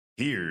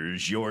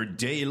Here's your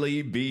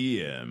daily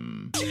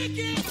BM.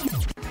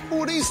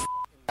 Who are these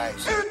guys?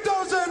 It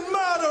doesn't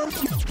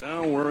matter.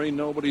 Don't worry,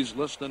 nobody's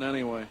listening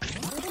anyway.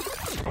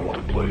 I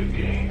want to play a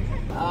game.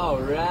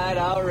 All right.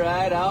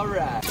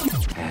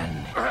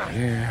 And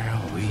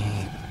here we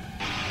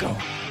go.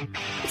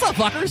 What's up,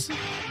 fuckers?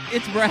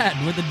 It's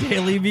Brad with the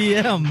Daily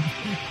BM.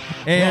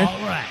 And, all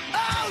right.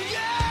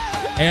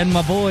 and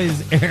my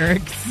boys,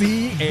 Eric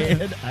C.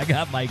 and I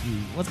got Mikey.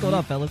 What's going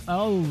on, fellas?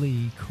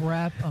 Holy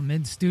crap, I'm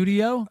in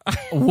studio.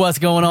 What's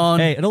going on?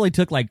 Hey, it only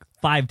took like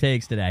 5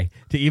 takes today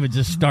to even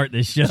just start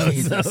this show.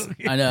 Jesus. So,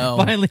 I know.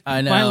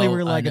 Finally,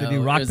 we're like going to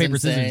do rock, paper,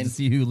 insane. scissors to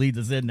see who leads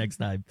us in next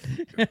time.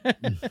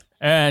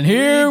 And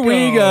here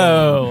we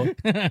go.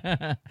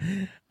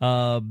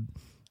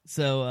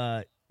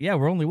 Yeah,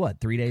 we're only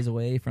 3 days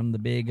away from the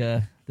big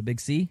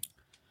C?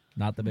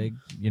 Not the big,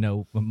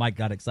 when Mike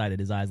got excited,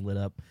 his eyes lit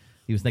up.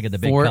 He was thinking the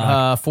big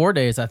cock. 4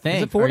 days, I think.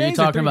 Is it 4 days? Are you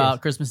talking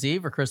about Christmas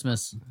Eve or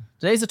Christmas?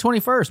 Today's the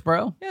 21st,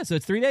 bro. Yeah, so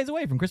it's 3 days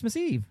away from Christmas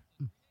Eve.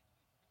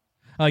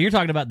 Oh, you're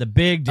talking about the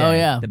big day. Oh,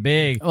 yeah. The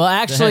big. Well,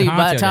 actually, the head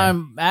by the honcho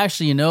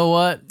time, you know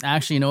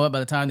what? By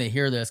the time they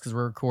hear this, because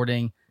we're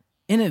recording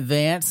in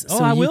advance, Oh,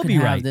 so I you will can be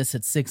have right. this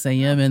at 6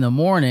 a.m. in the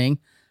morning,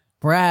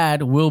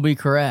 Brad will be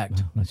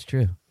correct. That's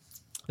true.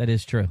 That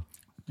is true.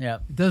 Yeah.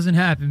 It doesn't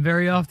happen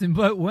very often,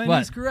 but when What?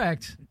 he's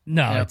correct.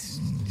 No, Yep. it's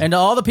And to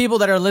all the people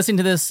that are listening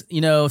to this,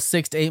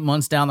 6 to 8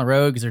 months down the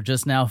road because they're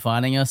just now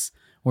finding us,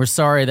 we're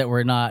sorry that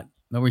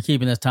we're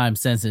keeping this time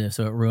sensitive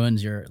so it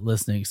ruins your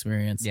listening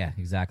experience. yeah,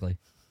 exactly.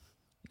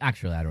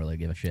 Actually, I don't really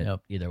give a shit. Yep.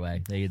 Either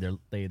way, they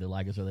either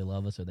like us or they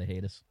love us or they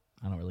hate us.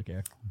 I don't really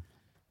care.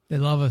 They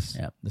love us.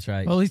 Yep. That's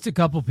right. Well, at least a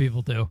couple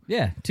people do.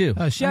 Yeah, 2.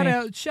 Shout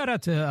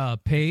out to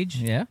Paige.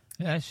 Yeah.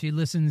 Yeah, she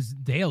listens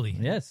daily.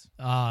 Yes.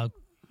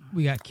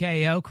 We got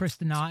KO,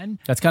 Kristen Naughton.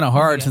 That's kind of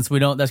hard since we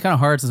don't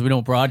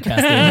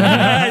broadcast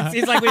it. It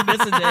seems like we're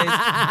missing days.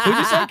 Who'd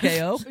you say,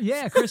 KO?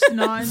 Yeah, Kristen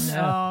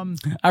Naughton.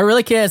 I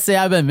really can't say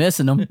I've been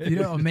missing them.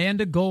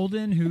 Amanda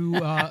Golden, who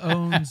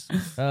owns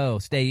Oh,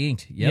 Stay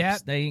Inked. Yep.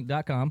 Yep.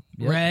 StayInked.com.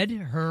 Yep. Red,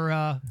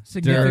 her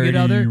significant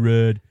other.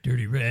 Red.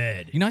 Dirty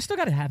Red. I still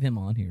got to have him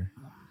on here.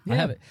 I Yeah.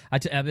 have it.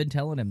 I've been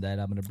telling him that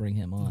I'm going to bring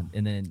him on,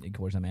 and then of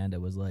course Amanda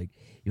was like,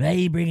 "Why are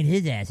you bringing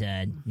his ass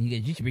on?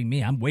 You should bring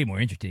me. I'm way more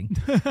interesting."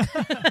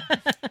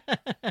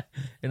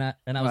 and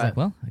I was like,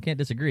 "Well, I can't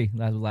disagree."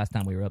 That was the last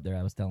time we were up there.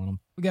 I was telling him.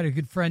 We got a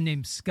good friend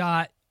named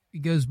Scott. He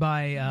goes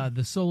by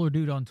the Solar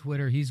Dude on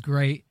Twitter. He's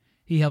great.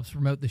 He helps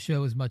promote the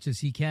show as much as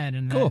he can,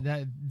 and Cool.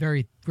 that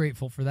very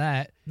grateful for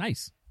that.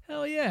 Nice.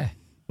 Hell yeah.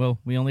 Well,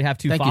 we only have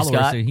 2 Thank you, followers,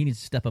 Scott. so he needs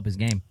to step up his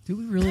game. Do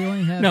we really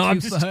only have No, two I'm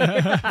just.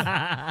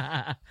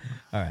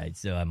 All right,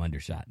 so I'm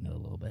undershotting it a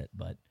little bit,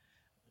 but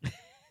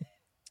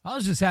I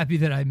was just happy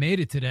that I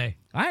made it today.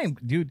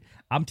 dude.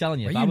 I'm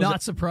telling you, Are if you I was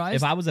not surprised?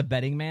 If I was a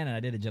betting man and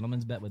I did a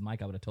gentleman's bet with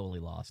Mike, I would have totally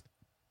lost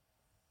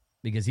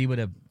because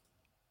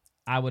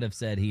I would have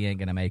said he ain't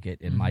gonna make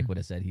it, and Mike would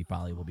have said he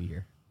probably will be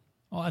here.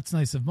 Oh, that's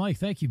nice of Mike.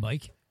 Thank you,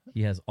 Mike.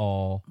 He has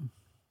all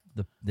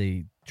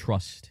the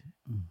trust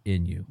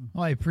in you.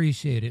 Well, I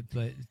appreciate it,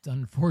 but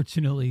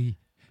unfortunately,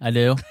 I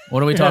do.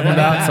 What are we talking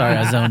about? Sorry,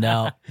 I zoned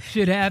out.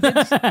 shit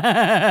happens.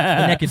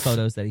 The naked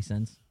photos that he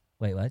sends.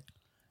 Wait, what?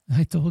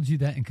 I told you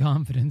that in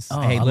confidence.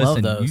 Oh, Hey, I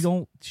listen, love those. you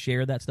don't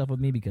share that stuff with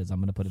me because I'm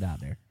gonna put it out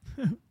there.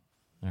 All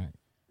right.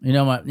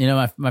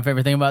 My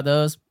favorite thing about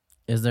those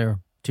is they're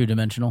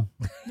 2-dimensional.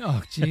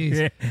 Oh,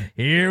 jeez.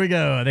 Here we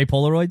go. Are they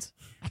Polaroids?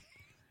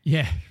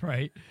 Yeah,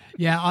 right.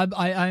 Yeah,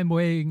 I'm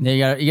weighing.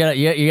 Yeah,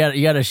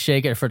 you gotta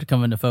shake it for it to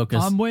come into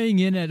focus. I'm weighing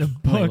in at a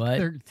buck what?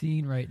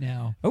 13 right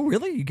now. Oh,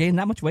 really? You gained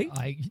that much weight?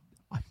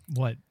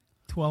 What,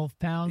 12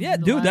 pounds? Yeah, in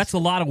the dude, last- that's a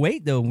lot of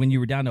weight though. When you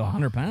were down to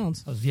 100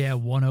 pounds. I was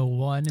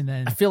 101, and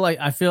then I feel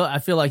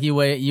like you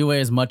weigh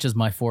as much as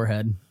my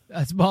forehead.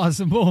 that's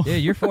possible. Yeah,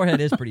 your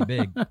forehead is pretty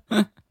big.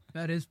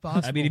 That is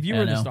possible. I mean, if you I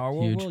were in the know, Star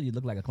Wars huge. world, you'd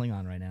look like a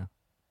Klingon right now.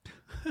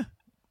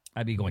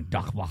 I'd be going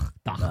dak bach,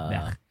 dak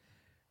bach.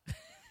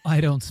 I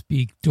don't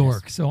speak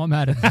dork, so I'm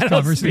out of this I don't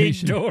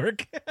conversation. speak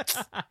dork.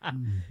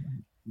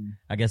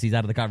 I guess he's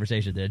out of the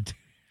conversation then.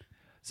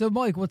 So,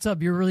 Mike, what's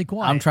up? You're really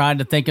quiet. I'm trying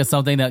to think of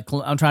something that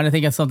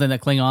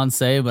Klingons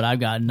say, but I've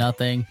got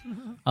nothing.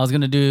 I was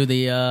gonna do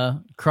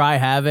the cry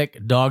havoc,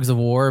 dogs of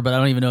war, but I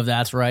don't even know if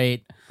that's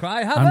right.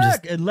 Cry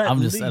havoc and let I'm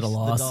loose just at a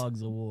loss. the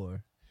dogs of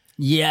war.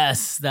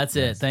 Yes, that's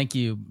it. Thank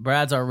you.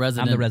 Brad's our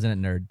resident. I'm the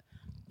resident nerd.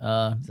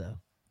 So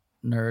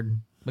nerd.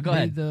 But go May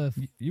ahead. the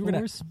You were gonna-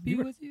 force be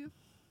with you.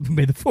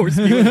 May the force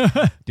be with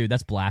you. Dude,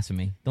 that's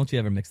blasphemy. Don't you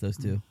ever mix those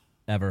two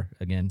ever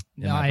again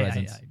in No, my I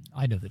presence.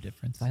 I know the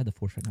difference. If I had the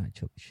force right now, I'd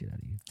choke the shit out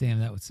of you. Damn,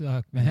 that would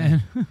suck,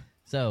 man.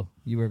 So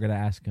you were going to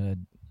ask,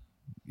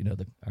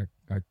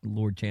 our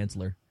Lord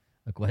Chancellor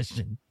a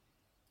question.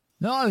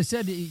 No, I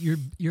said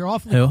you're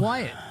awfully Who?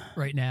 quiet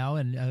right now,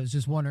 and I was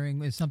just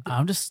wondering if something.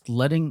 I'm just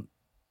letting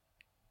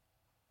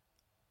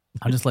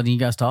you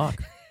guys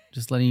talk.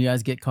 Just letting you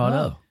guys get caught Oh.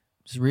 up.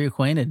 Just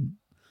reacquainted.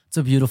 It's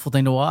a beautiful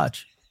thing to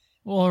watch.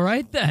 Well, all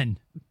right then.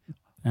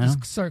 You know?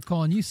 Just start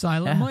calling you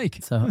Silent Yeah. Mike.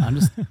 So I'm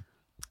just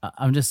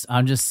I'm just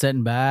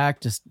sitting back,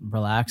 just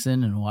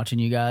relaxing and watching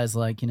you guys,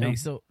 like, Hey,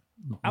 so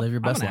live your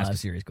best I'm gonna ask a lives.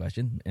 serious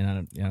question, and I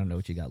don't know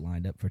what you got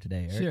lined up for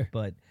today, Eric, Sure.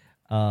 but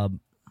I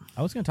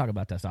was going to talk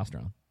about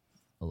testosterone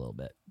a little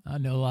bit. I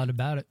know a lot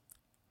about it.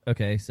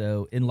 Okay,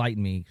 so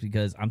enlighten me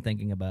because I'm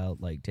thinking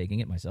about like taking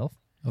it myself.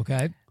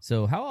 Okay.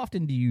 So how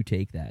often do you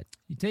take that?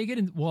 You take it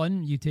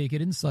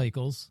in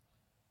cycles.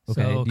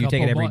 Okay, So a do you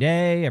take couple it every mon-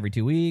 day, every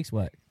 2 weeks?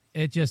 What?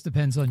 It just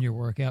depends on your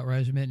workout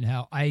regimen and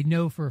how. I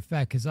know for a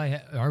fact because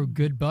our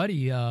good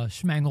buddy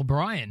Schmangle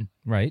Brian,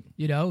 Right.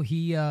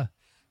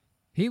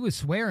 he was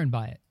swearing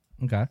by it,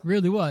 Okay.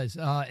 really was,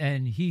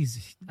 and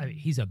he's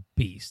a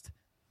beast.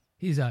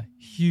 He's a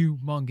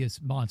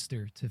humongous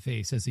monster to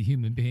face as a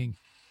human being,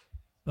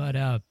 but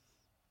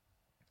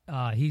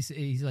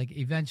he's like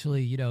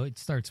eventually it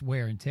starts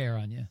wear and tear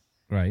on you,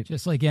 Right.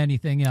 just like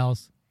anything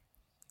else.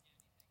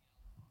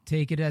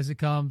 Take it as it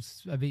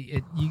comes. I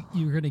mean,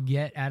 you're gonna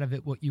get out of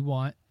it what you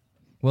want.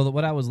 Well,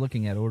 what I was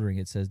looking at ordering,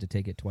 it says to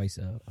take it twice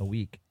a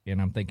week,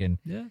 and I'm thinking,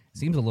 Yeah.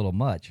 seems a little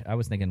much. I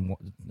was thinking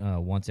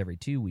once every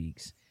 2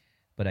 weeks,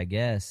 but I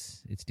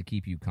guess it's to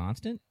keep you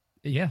constant.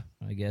 Yeah.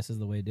 I guess is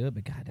the way to do it.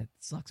 But God, that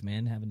sucks,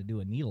 man. Having to do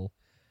a needle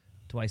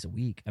twice a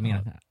week. I mean,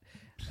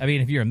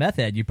 if you're a meth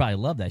head, you probably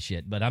love that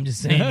shit. But I'm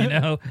just saying,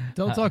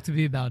 Don't talk to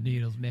me about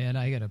needles, man.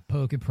 I gotta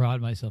poke and prod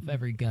myself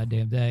every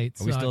goddamn day. It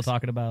Are we still sucks.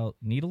 talking about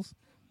needles?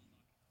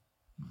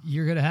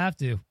 You're gonna have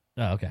to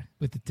Oh, okay.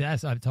 with the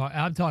test. I'm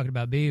talking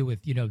about me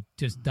with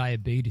just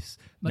diabetes.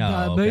 My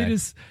Oh, okay.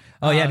 diabetes.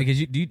 Oh, yeah, because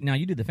you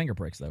do the finger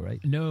pricks though, right?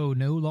 No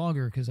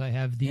longer because I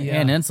have the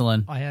And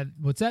insulin. I have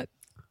what's that?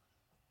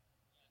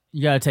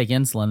 You got to take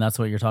insulin. That's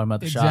what you're talking about,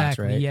 the shots,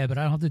 right? Yeah, but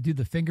I don't have to do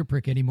the finger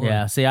prick anymore.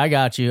 Yeah. See, I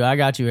got you,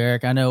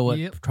 Eric. I know what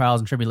Yep. trials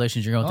and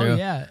tribulations you're going Oh through.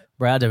 yeah.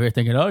 Brad's over here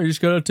thinking, oh, you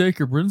just got to take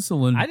your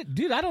insulin. I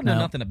don't know No.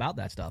 nothing about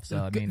that stuff. So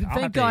I mean, I'll have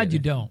Thank to- God you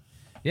don't.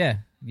 Yeah,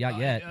 not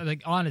yet.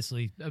 Like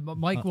honestly,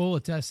 Mike will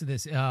attest to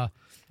this. I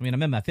mean,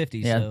 I'm in my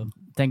 50s. yeah. So.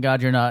 Thank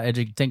God you're not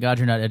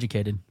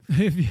educated.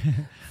 If you-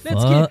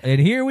 let's get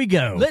And here we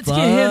go. let's get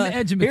him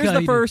educated. Here's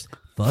the first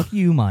fuck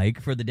you, Mike,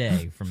 for the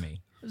day from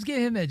me. Let's get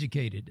him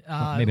educated.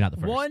 maybe not the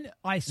first. One,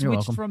 I You're switched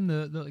welcome. from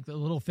the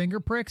little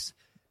finger pricks.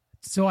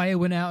 So I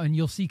went out and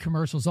you'll see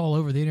commercials all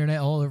over the internet,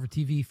 all over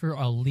TV for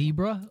a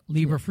Libra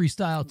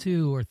Freestyle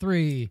 2 or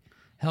 3,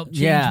 helped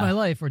change Yeah. my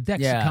life, or Dexcom,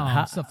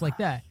 Yeah. stuff like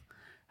that.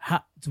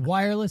 How It's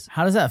wireless.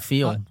 how does that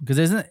feel? Because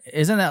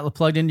isn't that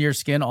plugged into your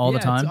skin all the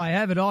Yeah, time? I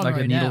have it on like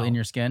right a needle now. in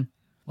your skin.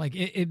 Like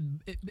it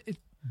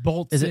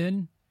bolts Is it-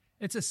 in.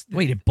 It's a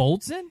Wait, it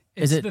bolts in?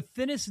 It's is it- the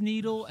thinnest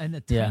needle and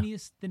the Yeah.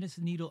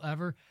 thinnest needle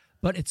ever,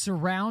 but it's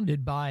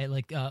surrounded by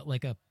like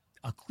a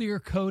clear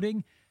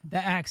coating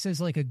that acts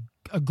as like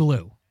a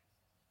glue.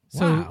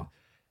 So, Wow.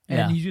 and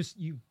Yeah. you just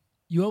you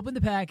open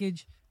the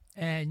package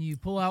and you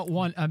pull out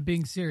one. I'm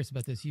being serious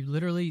about this. You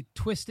literally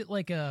twist it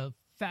like a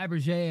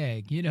Fabergé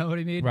egg. You know what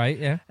I mean? Right,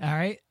 yeah. All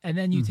right, and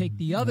then you take Mm-hmm.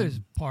 the other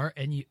part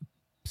and you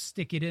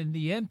stick it in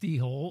the empty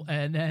hole,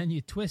 and then you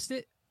twist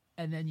it,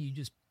 and then you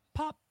just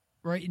pop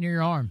right in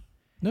your arm.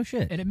 No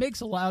shit. And it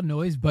makes a loud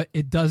noise, but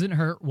it doesn't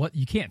hurt.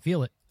 You can't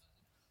feel it,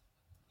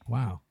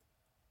 Wow.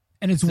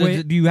 and it's So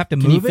way do you have to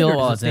Can you move it, feel or it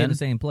while does it it's stay in in? the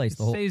same place? it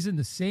The whole, stays in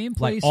the same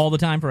place like all the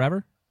time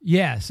forever?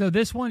 Yeah. So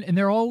this one, and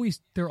they're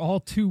all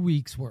 2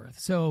 weeks worth.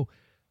 So,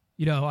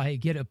 I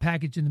get a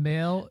package in the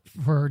mail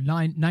for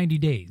 90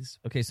 days.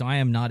 Okay, so I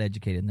am not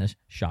educated in this.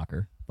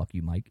 Shocker. Fuck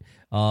you, Mike.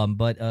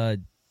 But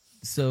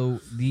so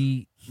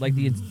the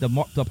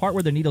part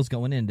where the needle's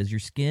going in, does your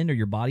skin or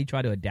your body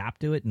try to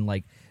adapt to it and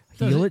like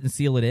heal it and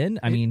seal it in?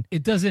 I mean,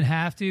 It doesn't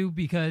have to,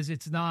 because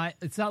it's not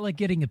like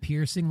getting a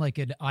piercing, like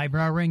an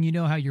eyebrow ring. You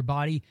know how your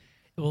body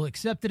will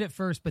accept it at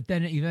first, but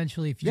then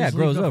eventually, if you Yeah, just it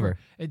grows leave over.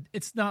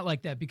 It's not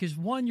like that, because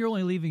one, you're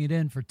only leaving it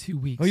in for 2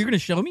 weeks. oh, you're gonna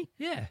show me?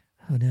 Yeah.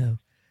 Oh no.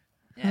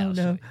 Yeah, I'll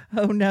show you.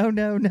 Oh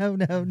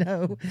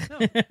no.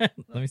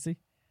 Let me see.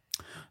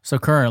 So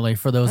currently,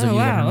 for those of Oh, you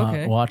that are wow, not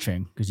okay.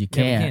 watching, because you Yeah,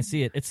 we can't, can't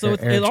see it. It's so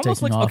it Eric's almost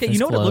taking looks off okay. You his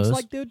know what it looks clothes.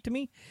 like, dude? To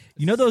me,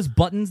 you know those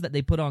buttons that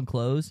they put on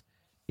clothes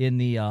in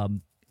the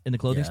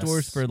clothing Yes.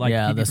 stores for like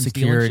yeah, keep you the from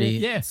stealing security.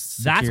 shit?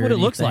 Yes. That's what it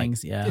looks like.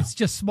 things, Yeah, It's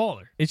just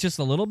smaller. It's just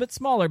a little bit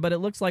smaller, but it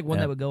looks like one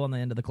Yeah. that would go on the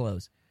end of the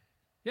clothes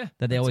Yeah.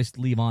 that they always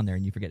leave on there,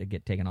 and you forget to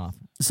get taken off.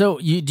 So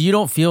you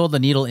don't feel the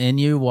needle in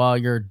you while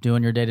you're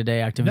doing your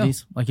day-to-day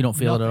activities? Like you don't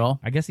feel it at all?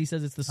 I guess he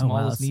says it's the Oh, wow,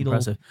 smallest that's needle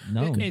impressive.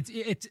 known,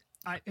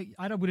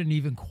 I wouldn't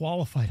even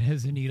qualify it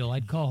as a needle.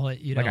 I'd call it,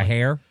 like a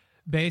hair.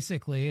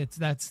 Basically, it's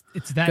that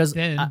Because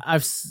thin.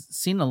 I've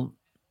seen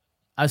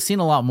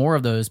a lot more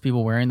of those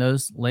people wearing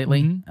those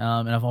lately, Mhm.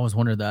 and I've always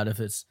wondered that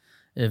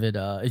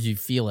if you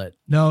feel it.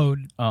 No,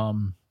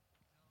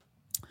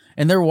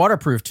 And they're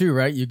waterproof too,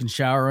 right? You can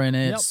shower in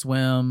it, Yep.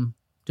 swim,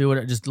 do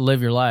it, just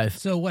live your life,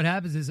 so what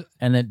happens is,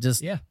 and then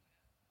just yeah,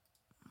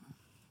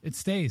 it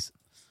stays.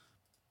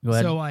 go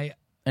ahead. So I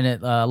And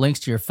it links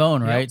to your phone,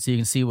 Yep. right? So you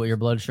can see what your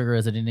blood sugar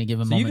is at any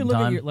given So you moment can in look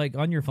time. at your like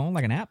on your phone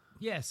like an app.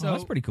 yeah. So So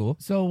that's pretty cool.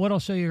 So what I'll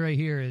show you right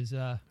here is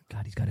God,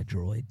 he's got a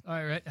droid.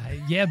 all right.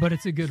 Yeah, but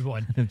it's a good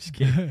one. I'm just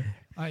kidding.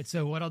 All right.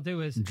 So what I'll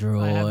do is I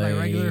have my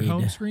regular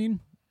home Droid. screen.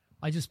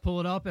 I just pull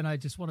it up and I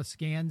just want to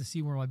scan to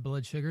see where my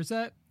blood sugar's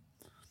at.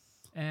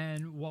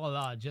 And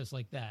voila, just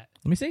like that.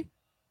 Let me see.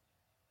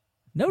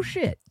 No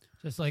shit.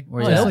 Just like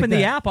Where's It that? opened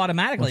the app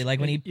automatically. Like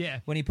when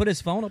he put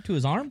his phone up to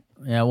his arm,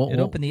 Yeah. it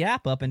opened the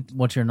app up and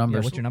What's your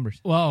numbers? what's your numbers?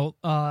 Well,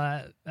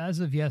 as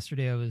of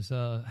yesterday, I was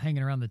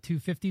hanging around the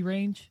 250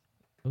 range,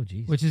 Oh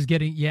geez. which is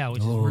getting which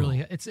is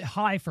really it's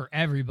high for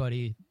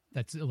everybody.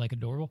 That's like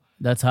adorable.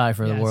 That's high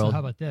for the So world. how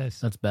about this?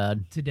 That's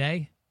bad.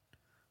 Today,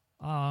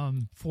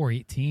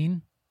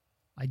 418.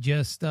 I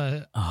just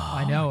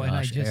I know, and I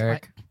Gosh, just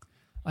Eric.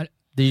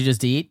 Did you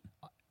just eat?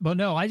 but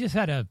no, I just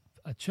had a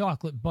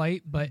chocolate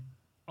bite, but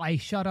I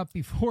shut up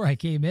before I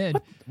came in.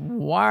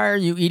 Why are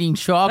you eating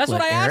chocolate? That's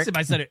what I Eric? asked him.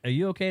 I said, "Are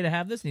you okay to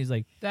have this?" And he's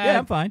like, That, "Yeah,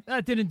 I'm fine."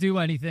 That didn't do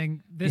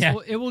anything. Yeah.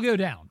 It will go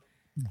down.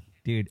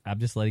 Dude, I'm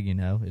just letting you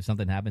know if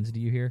something happens to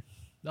you here,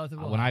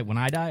 Nothing will when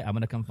I die, I'm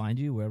gonna come find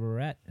you wherever we're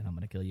at, and I'm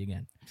gonna kill you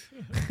again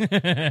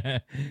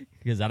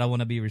because I don't want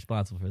to be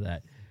responsible for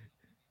that.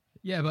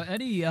 Yeah, but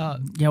any Yeah.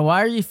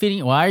 Why are you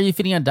feeding a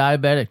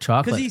diabetic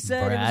chocolate? Because he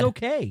said Brad? it was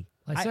okay.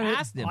 I said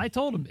asked him. I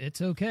told him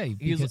it's okay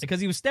Because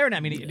he was staring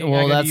at me.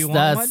 Well, I go, "Do you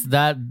want one?"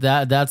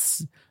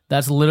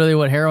 that's literally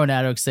what heroin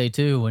addicts say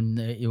too when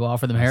you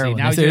offer them heroin.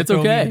 See, now They say he's it's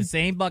gonna throw me in okay. the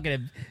same bucket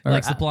of Or,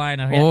 like supplying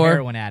a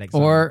heroin addicts.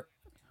 or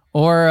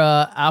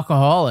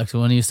alcoholics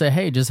when you say,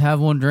 "Hey, just have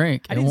one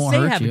drink. I It didn't won't say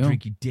hurt have you." a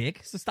drink, you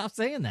dick. So stop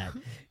saying that.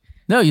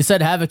 No, you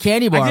said have a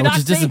candy bar, did which not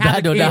is just say as have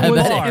bad a to a candy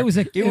diabetic. bar. It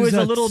was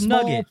a little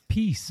small nugget.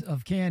 piece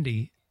of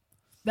candy.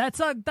 That's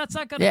not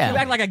gonna. Yeah. You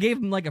act like I gave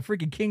him like a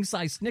freaking king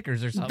size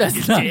Snickers or something. That's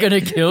You not dick.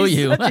 gonna kill He's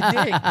you. such a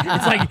dick.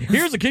 It's like,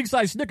 here's a king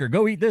size Snicker.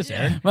 Go eat this,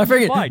 Aaron. My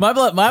freaking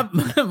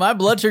Fine. my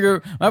blood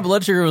sugar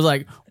was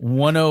like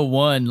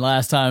 101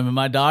 last time, and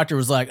my doctor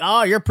was like,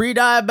 "Oh, you're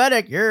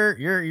pre-diabetic.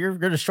 You're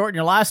going to shorten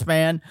your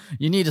lifespan.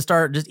 You need to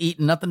start just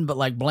eating nothing but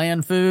like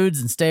bland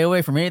foods and stay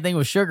away from anything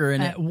with sugar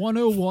in it." At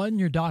 101,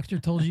 your doctor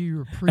told you you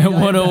were pre. At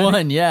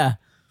 101, yeah.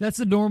 That's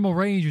the normal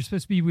range. You're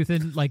supposed to be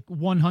within like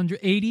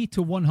 180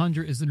 to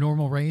 100 is the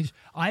normal range.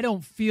 I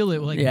don't feel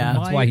it like Yeah.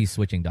 That's why he's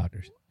switching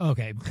doctors.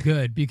 Okay,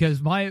 good,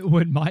 because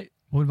when my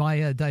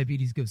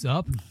diabetes goes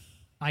up,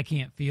 I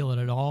can't feel it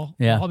at all.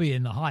 Yeah. I'll be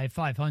in the high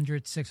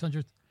 500,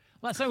 600.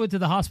 Last time I went to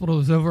the hospital, it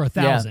was over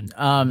 1,000.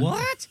 Yeah.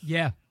 What?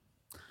 Yeah.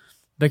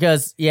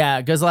 Because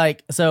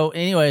like, so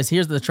anyways,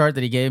 here's the chart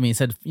that he gave me. He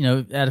said,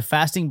 at a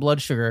fasting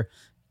blood sugar,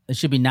 it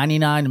should be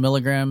 99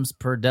 milligrams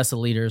per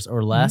deciliters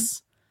or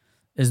less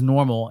is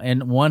normal.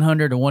 And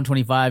 100 to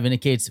 125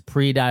 indicates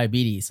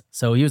pre-diabetes.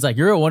 So he was like,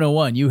 you're at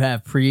 101, you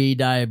have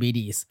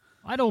pre-diabetes.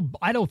 I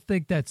don't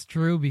think that's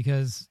true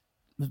because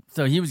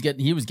So he was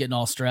getting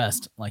all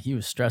stressed. Like he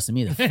was stressing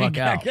me the fuck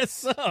I out. guess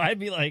so. I'd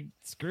be like,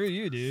 screw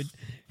you, dude.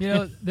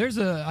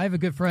 I have a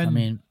good friend. I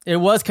mean, it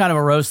was kind of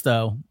a roast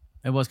though.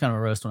 It was kind of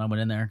a roast when I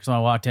went in there. Because when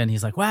I walked in,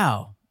 he's like,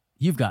 wow,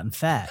 you've gotten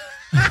fat.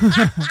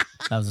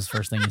 That was his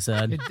first thing he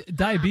said.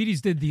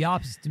 Diabetes did the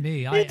opposite to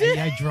me.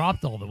 I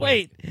dropped all the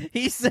weight. Wait,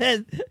 he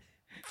said,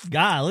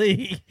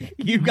 golly,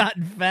 you've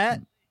gotten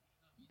fat?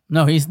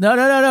 No,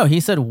 no. He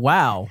said,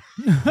 wow,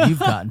 you've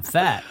gotten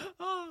fat.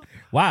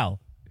 Wow.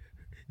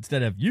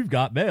 Instead of, you've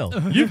got mail,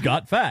 you've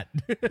got fat.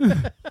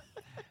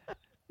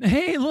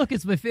 Hey, look,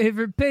 it's my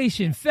favorite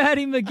patient,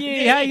 Fatty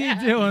McGee. How you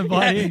doing,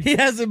 buddy? Yeah, he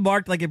has it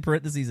marked like in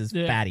parentheses as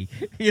fatty.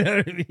 You know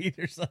what I mean?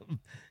 Or something.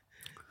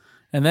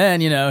 And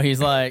then, he's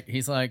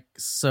like,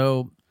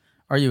 so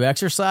are you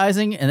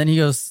exercising? And then he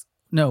goes,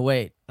 no,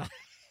 wait,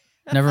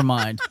 never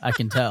mind. I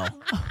can tell.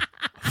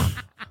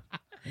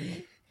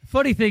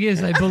 Funny thing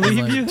is, I believe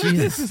like, you.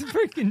 Jesus. This is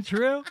freaking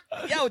true.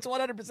 Yo, it's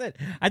 100%.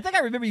 I think I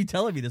remember you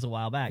telling me this a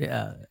while back.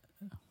 Yeah.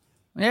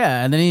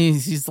 Yeah. And then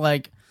he's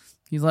like,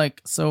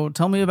 so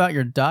tell me about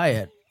your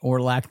diet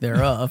or lack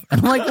thereof.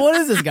 And I'm like, what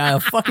is this guy? A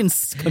fucking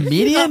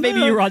comedian?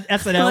 Maybe you were on SNL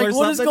or something.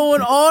 What is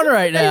going on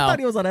right I now? thought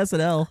he was on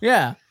SNL.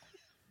 Yeah.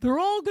 They're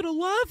all gonna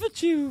laugh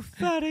at you,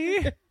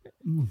 Fatty.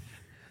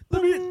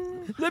 Let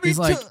me He's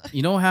like,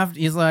 you don't have.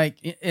 He's like,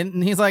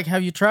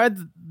 have you tried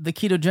the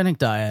ketogenic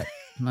diet?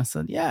 And I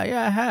said, yeah,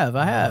 I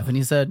have. And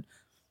he said,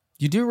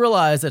 you do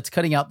realize that's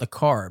cutting out the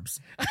carbs.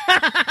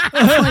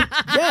 I'm like,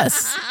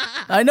 yes,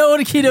 I know what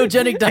a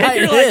ketogenic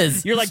diet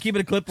is. You're like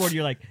keeping a clipboard.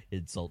 You're like,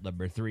 insult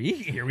number 3.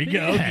 Here we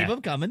go. Keep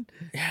them coming.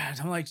 Yeah,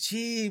 and I'm like,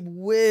 gee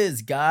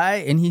whiz, guy.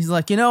 And he's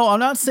like, I'm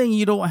not saying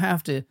you don't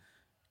have to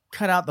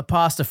cut out the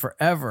pasta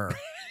forever.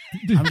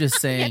 I'm just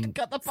saying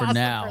Cut the for pasta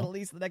now. for at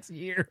least the next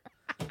year.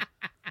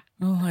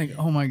 I'm like,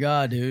 oh my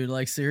God, dude.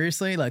 Like,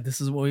 seriously? Like, this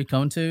is what we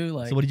come to?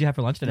 Like, So what did you have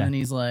for lunch today? and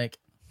he's like,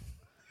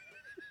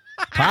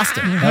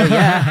 pasta. Oh,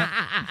 yeah.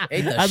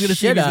 Ate the I was going to see if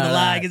shit he's out going to of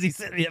lie that. because he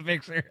sent me a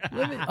picture.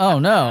 Oh,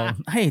 no.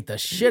 I ate the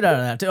shit out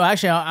of that, too.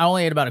 Actually, I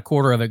only ate about a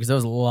quarter of it because there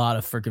was a lot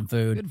of freaking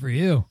food. Good for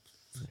you.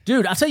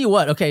 Dude, I'll tell you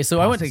what. Okay, so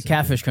I went to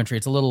Catfish Country.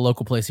 It's a little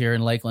local place here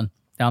in Lakeland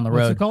down the road.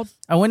 What's it called?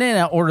 I went in and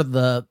I ordered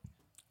the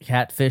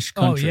Catfish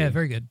Country. Oh yeah,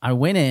 very good. I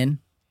went in.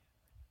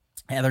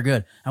 Yeah, they're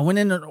good. I went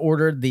in and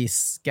ordered the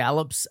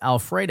scallops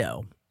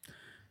Alfredo.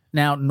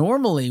 Now,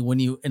 normally when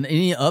you in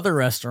any other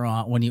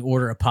restaurant, when you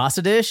order a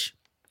pasta dish,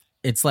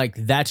 it's like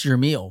that's your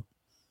meal.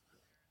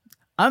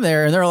 I'm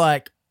there and they're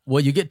like,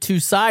 well, you get 2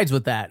 sides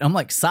with that. I'm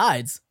like,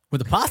 sides with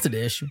a pasta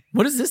dish?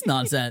 What is this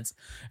nonsense?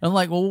 And I'm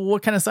like, well,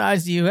 what kind of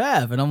sides do you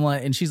have? And I'm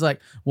like, and she's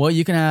like, well,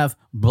 you can have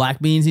black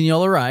beans and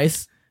yellow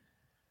rice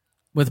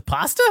with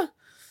pasta,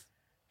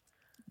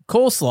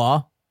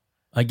 coleslaw,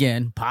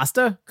 again,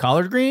 pasta,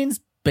 collard greens,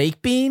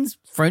 baked beans,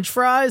 French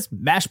fries,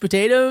 mashed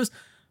potatoes,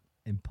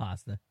 And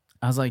pasta.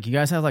 I was like, you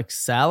guys have like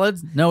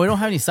salads? No, we don't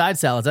have any side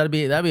salads. That'd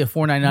be a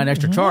 $4.99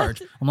 extra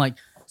charge. I'm like,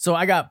 so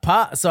I got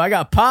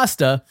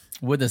pasta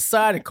with a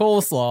side of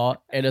coleslaw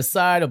and a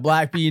side of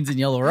black beans and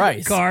yellow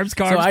rice. Carbs.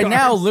 So I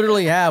now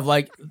literally have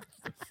like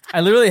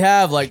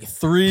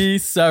 3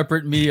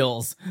 separate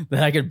meals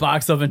that I could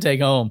box up and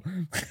take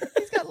home.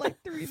 He's got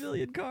like 3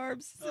 million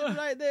carbs sitting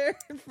right there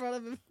in front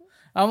of him.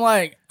 I'm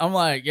like,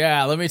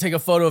 yeah, let me take a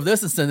photo of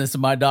this and send this to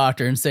my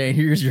doctor and say,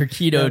 here's your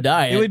keto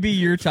diet. It would be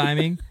your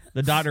timing.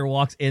 The doctor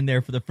walks in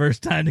there for the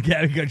first time to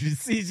get a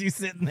sees you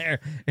sitting there,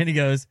 and he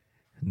goes,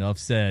 enough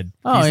said.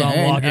 Oh, Keeps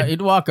on walking.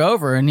 He'd walk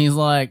over and he's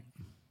like,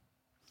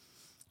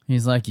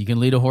 you can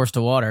lead a horse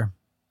to water.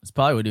 That's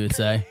probably what he would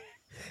say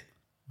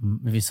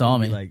if he saw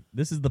me. Like,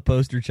 this is the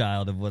poster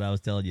child of what I was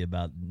telling you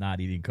about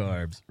not eating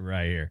carbs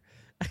right here.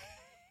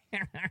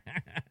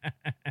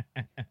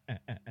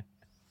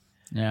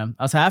 Yeah,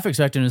 I was half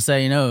expecting him to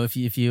say, if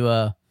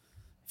you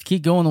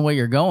keep going the way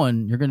you're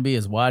going, you're going to be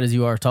as wide as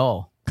you are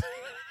tall.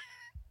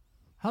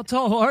 How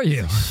tall are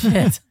you?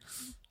 Shit.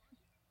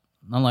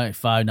 I'm like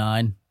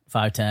 5'9",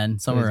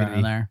 5'10", somewhere What is it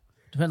around there.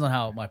 Depends on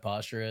how my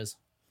posture is.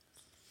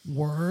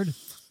 Word.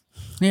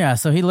 Yeah,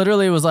 so he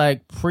literally was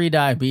like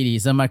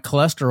pre-diabetes, and my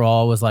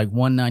cholesterol was like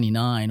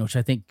 199, which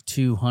I think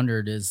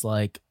 200 is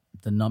like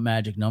the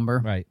magic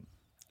number. Right.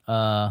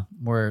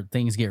 Where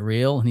things get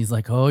real, and he's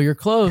like, "Oh, you're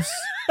close.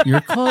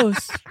 You're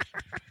close.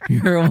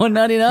 You're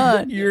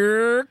 199.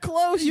 You're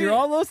close. You're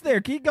almost there.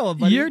 Keep going,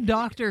 buddy. Your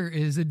doctor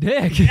is a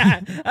dick.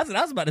 Yeah, that's what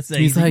I was about to say.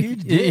 He's a like,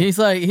 huge dick.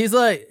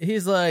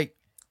 he's like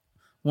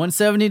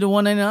 170 to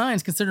 199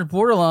 is considered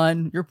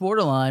borderline. You're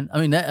borderline.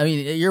 I mean,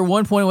 you're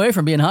 1 point away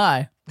from being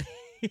high.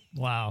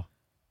 Wow.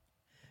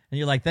 And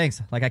you're like,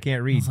 thanks. Like, I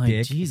can't read, I was like,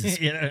 dick. Jesus.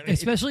 You know what I mean?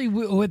 Especially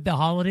with the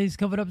holidays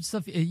coming up and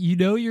stuff,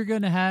 you're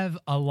going to have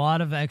a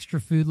lot of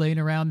extra food laying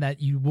around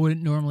that you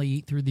wouldn't normally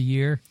eat through the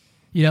year.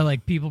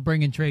 Like people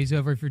bringing trays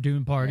over if you're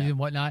doing parties and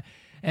whatnot,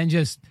 and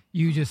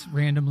you just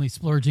randomly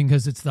splurging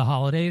because it's the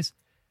holidays.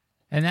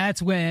 And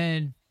that's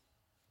when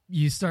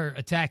you start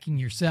attacking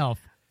yourself.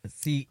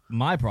 See,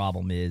 my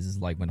problem is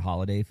like when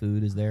holiday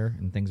food is there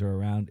and things are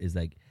around, is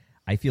like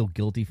I feel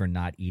guilty for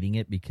not eating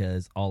it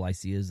because all I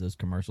see is those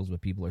commercials where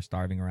people are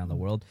starving around the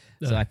world.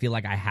 So I feel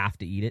like I have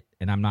to eat it,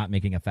 and I'm not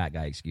making a fat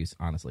guy excuse,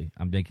 honestly.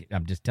 I'm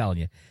just telling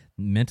you,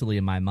 mentally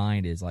in my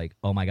mind is like,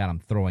 oh my God, I'm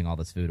throwing all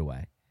this food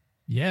away.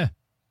 Yeah.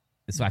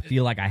 So I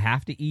feel like I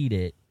have to eat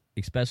it,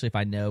 especially if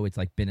I know it's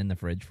like been in the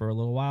fridge for a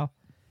little while.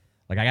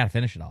 Like I got to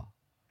finish it all,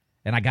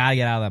 and I got to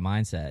get out of that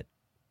mindset.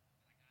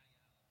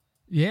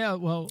 Yeah,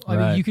 well, I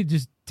mean, you could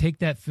just take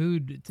that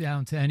food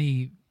down to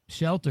any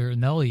shelter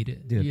and they'll eat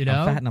it. Dude,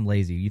 I'm fat and I'm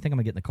lazy. You think I'm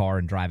gonna get in the car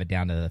and drive it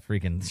down to the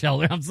freaking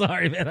shelter? I'm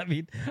sorry, man. I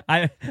mean,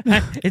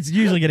 it's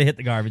usually gonna hit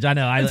the garbage. I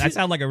know. I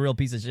sound like a real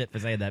piece of shit for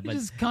saying that, but you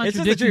just it's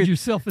contradicted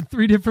yourself in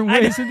 3 different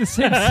ways in the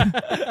same.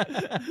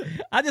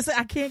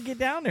 I can't get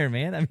down there,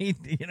 man. I mean,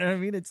 you know what I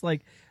mean? It's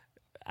like,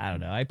 I don't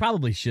know. I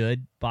probably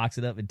should box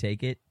it up and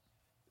take it.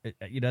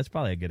 It's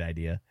probably a good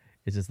idea.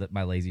 It's just that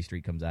my lazy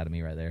streak comes out of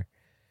me right there.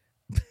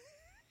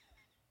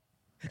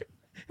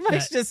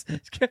 Mike's just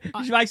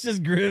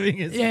grooving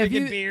his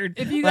freaking beard.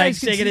 If you like guys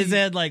shaking his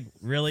head like,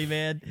 really,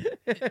 man?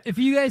 If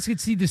you guys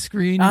could see the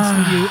screen in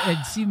studio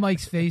and see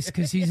Mike's face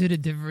because he's in a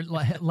different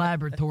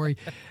laboratory,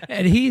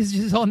 and he's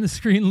just on the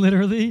screen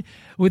literally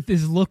with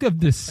this look of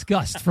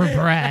disgust for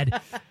Brad.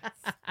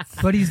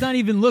 But he's not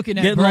even looking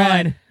at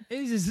Brad.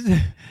 He's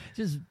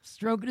just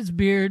stroking his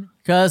beard.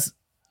 Because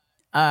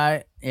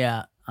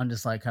I'm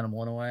just like kind of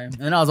blown away.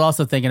 And I was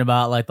also thinking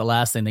about like the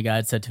last thing the guy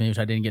had said to me, which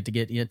I didn't get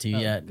to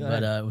yet,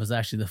 but it was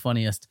actually the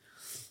funniest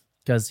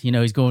because,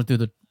 he's going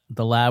through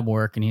the lab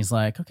work and he's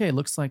like, okay,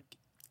 looks like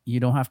you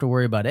don't have to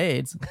worry about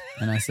AIDS.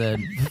 And I said,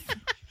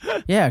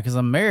 yeah, because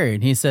I'm married.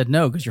 And he said,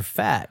 no, because you're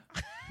fat.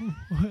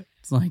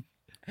 It's like,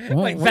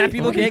 like fat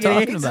people can't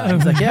get AIDS? About?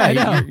 He's like,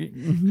 yeah,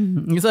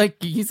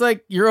 he's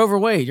like, you're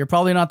overweight. You're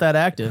probably not that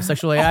active,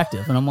 sexually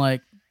active. And I'm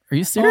like, are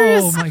you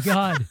serious? Oh my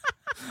God.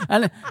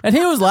 And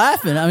he was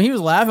laughing. I mean, he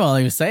was laughing while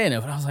he was saying it,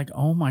 but I was like,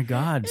 "Oh my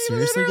God,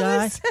 seriously,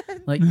 guy!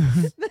 Like,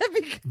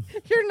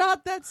 you're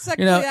not that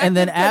sexually active." And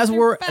then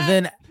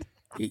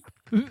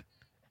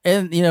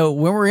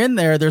when we're in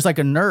there, there's like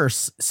a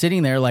nurse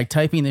sitting there, like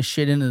typing this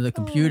shit into the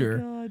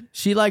computer. Oh,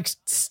 she like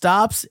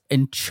stops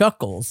and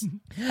chuckles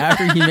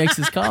after he makes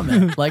his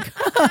comment, like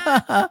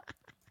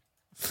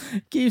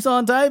keeps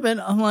on typing.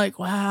 I'm like,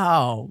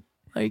 wow.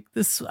 Like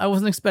this, I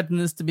wasn't expecting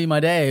this to be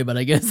my day, but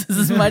I guess this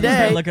is my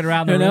day. Looking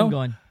around the room,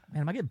 going,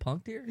 "Man, am I getting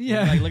punked here?"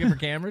 Yeah, like looking for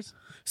cameras.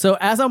 So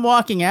as I'm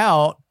walking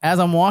out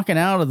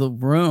of the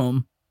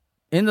room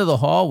into the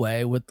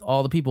hallway with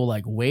all the people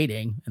like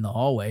waiting in the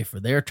hallway for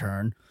their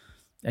turn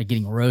at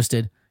getting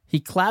roasted, he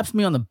claps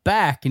me on the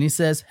back and he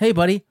says, "Hey,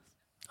 buddy,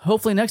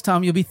 hopefully next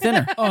time you'll be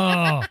thinner.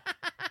 Oh,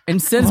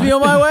 And sends me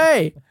on my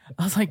way.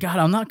 I was like, God,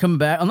 I'm not coming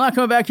back. I'm not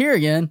coming back here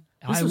again.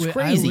 This was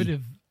crazy. I would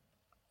have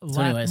laughed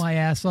anyways. my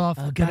ass off.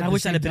 Oh God, I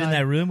wish I'd have been in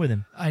that room with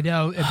him. I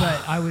know,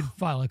 but I would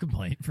file a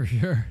complaint for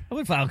sure. I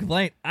would file a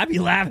complaint. I'd be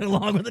laughing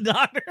along with the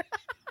doctor.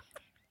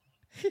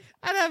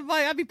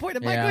 I'd be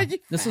pointing at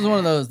Mike. This was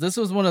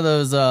one of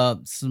those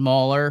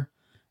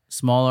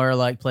smaller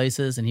like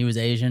places, and he was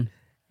Asian.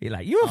 He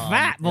like, you a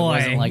fat boy. It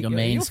wasn't like a You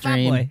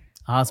mainstream fat boy.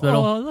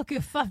 hospital. Oh, look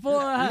at fat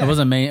boy.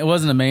 It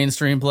wasn't a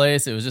mainstream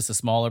place. It was just a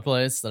smaller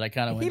place that I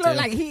kind of went He to. looked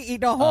like he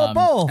eat the whole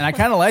bowl. And I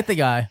kind of liked the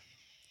guy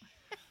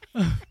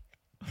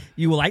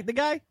You like the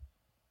guy?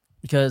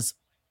 because,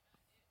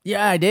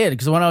 yeah, I did.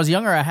 Because when I was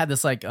younger, I had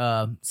this like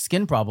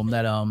skin problem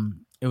that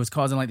it was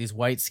causing like these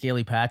white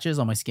scaly patches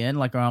on my skin,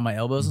 like around my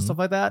elbows and stuff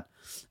like that.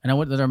 And I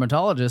went to the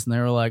dermatologist, and they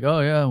were like, "Oh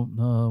yeah,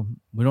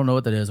 we don't know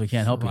what that is. We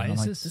can't help you." And I'm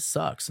like, Psoriasis? "This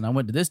sucks." And I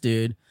went to this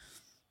dude.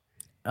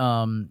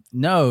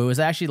 No, it was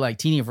actually like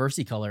teeny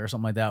versicolor or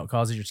something like that. It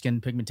causes your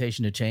skin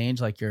pigmentation to change.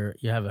 Like you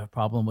have a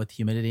problem with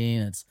humidity,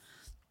 and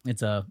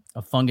it's a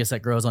fungus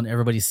that grows on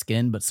everybody's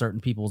skin, but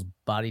certain people's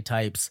body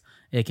types,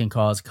 it can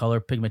cause color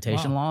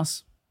pigmentation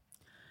loss.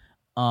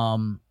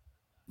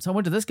 So I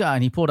went to this guy,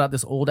 and he pulled out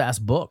this old ass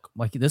book.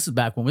 Like this is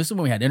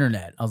when we had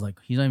internet. I was like,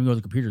 he's not even going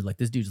to the computer. Like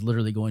this dude's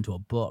literally going to a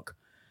book.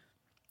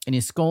 And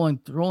he's rolling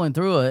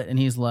through it, and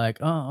he's like,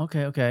 "Oh,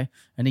 okay."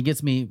 And he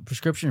gets me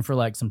prescription for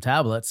like some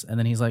tablets, and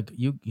then he was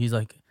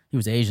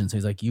Asian, so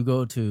he's like, "You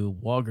go to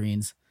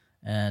Walgreens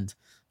and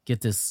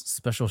get this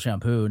special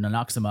shampoo,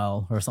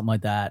 Nanoxamel or something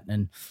like that."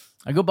 And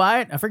I go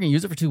buy it, I freaking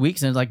use it for 2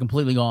 weeks, and it's like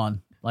completely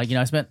gone. Like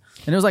I spent,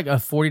 and it was like a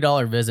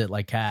 $40 visit,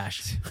 like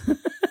cash.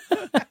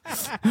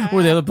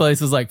 Where the other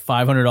place was like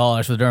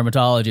 $500 for the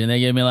dermatology, and they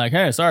gave me like,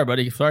 "Hey, sorry,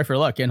 buddy, sorry for your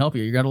luck, can't help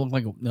you. You're gonna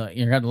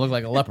look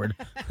like a leopard."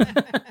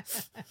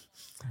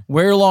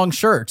 Wear long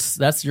shirts.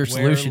 That's your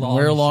solution.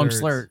 Wear long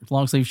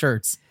sleeve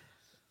shirts.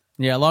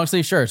 Yeah, long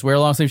sleeve shirts. Wear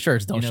long sleeve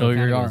shirts. Don't show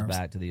your it arms. goes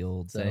back to the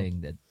old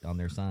saying that on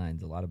their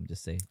signs, a lot of them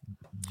just say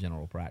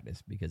general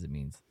practice because it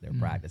means they're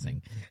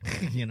practicing.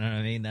 You know what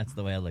I mean? That's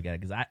the way I look at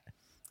it. Because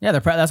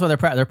that's why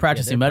they're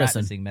practicing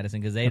medicine. Practicing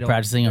medicine because They're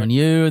practicing on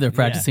you. They're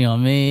practicing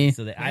on me.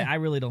 So I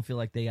really don't feel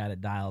like they got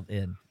it dialed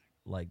in.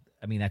 Like,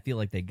 I mean, I feel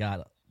like they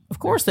got. Of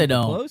course they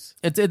don't. Close.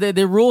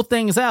 They rule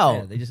things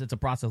out. Yeah, it's a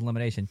process of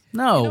elimination.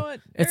 No, you know what,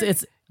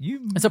 Eric,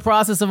 it's a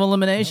process of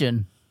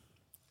elimination.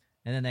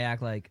 And then they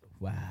act like,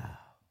 wow,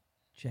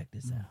 check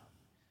this out.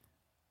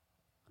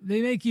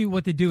 They make you,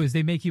 what they do is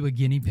they make you a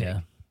guinea pig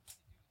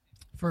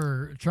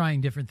for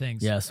trying different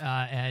things. Yes.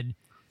 And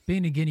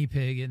being a guinea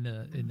pig in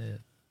the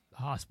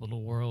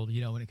hospital world,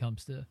 when it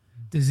comes to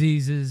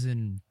diseases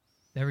and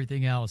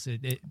everything else,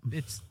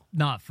 it's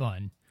not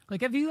fun.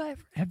 Like, have you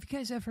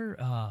guys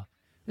ever,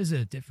 this is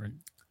a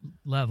different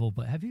level,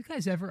 but have you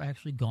guys ever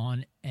actually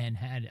gone and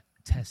had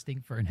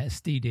testing for an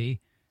STD?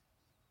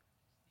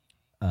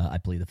 I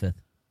plead the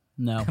fifth.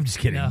 No, I'm just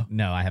kidding.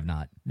 No, I have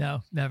not.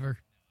 No, never.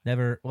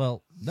 Never.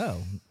 Well,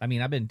 no. I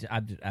mean, I've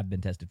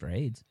been tested for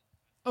AIDS.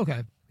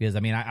 Okay. Because I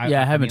mean, I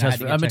haven't been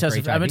tested. I've been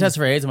tested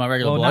for AIDS in my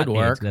regular blood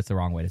work. AIDS, that's the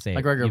wrong way to say it.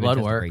 Like regular blood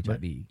work.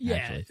 HIV,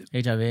 Yeah,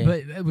 HIV.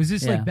 But was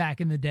this like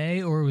back in the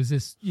day, or was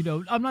this?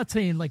 I'm not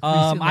saying like.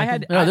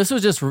 Recent, this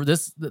was just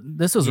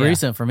this was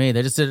recent for me.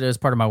 They just did it as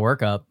part of my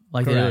workup.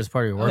 Like they did it as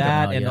part of your workup.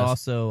 That and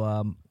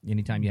also,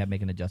 anytime you have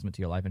make an adjustment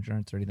to your life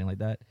insurance or anything like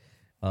that,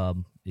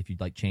 if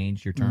you'd like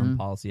change your term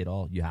policy at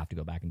all, you have to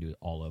go back and do it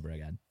all over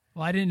again.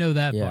 Well, I didn't know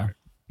that part.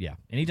 Yeah.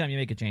 Anytime you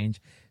make a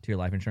change to your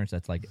life insurance,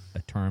 that's like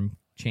a term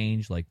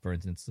change. Like, for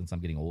instance, since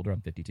I'm getting older,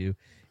 I'm 52.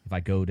 If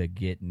I go to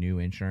get new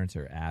insurance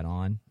or add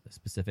on a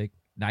specific,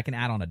 now I can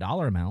add on a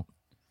dollar amount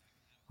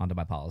onto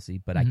my policy,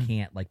 but I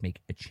can't like make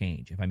a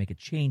change. If I make a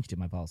change to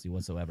my policy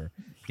whatsoever,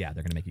 they're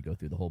going to make you go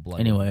through the whole blood.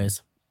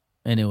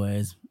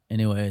 Anyways,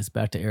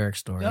 back to Eric's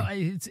story. No,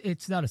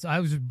 it's not.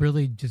 I was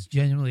really just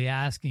genuinely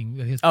asking.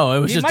 Because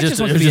it was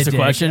just a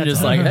question,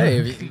 just like,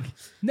 hey.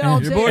 No,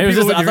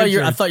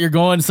 I thought you're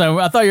going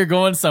somewhere. I thought you're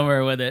going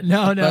somewhere with it.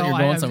 No,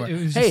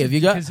 Hey, have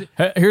you got?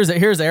 Here's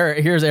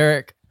Eric. Here's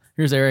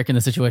Eric in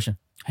the situation.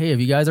 Hey,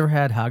 have you guys ever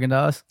had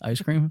Haagen-Dazs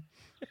ice cream?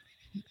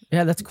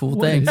 Yeah, that's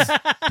cool. Thanks.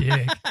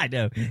 Dick. I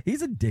know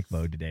he's in dick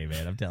mode today,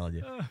 man. I'm telling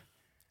you.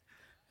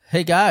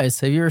 Hey guys,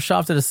 have you ever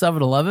shopped at a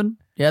 7-Eleven?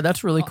 Yeah,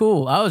 that's really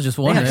cool. I was just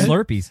wondering.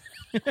 Slurpees.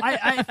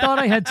 I thought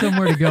I had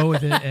somewhere to go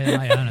with it,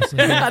 and I honestly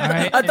didn't.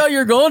 I thought you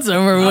were going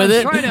somewhere with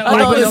it. I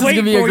thought this was going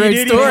to be a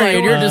great story,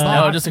 and you're just,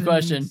 just a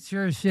question.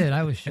 Sure as shit,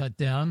 I was shut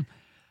down.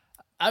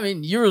 I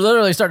mean, you were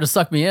literally starting to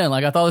suck me in.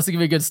 Like, I thought this was going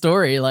to be a good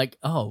story. Like,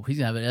 oh, he's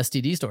going to have an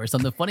STD story.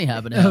 Something funny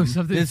happened to him.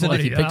 Something funny.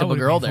 Like he picked up a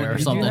girl there or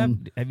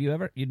something.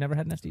 You'd never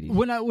had an STD?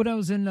 When I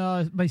was in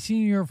my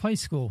senior year of high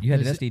school. You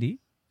had an STD?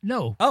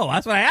 No. Oh,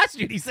 that's what I asked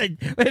you. He said,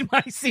 in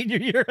my senior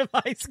year of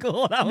high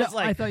school. And I was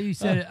like, I thought you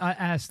said, I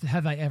asked,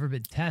 have I ever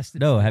been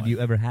tested? No, for have one? you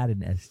ever had an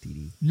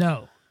STD?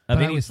 No. But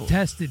I was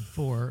tested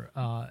for,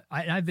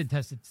 I've been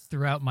tested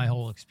throughout my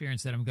whole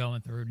experience that I'm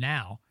going through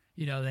now.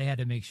 They had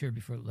to make sure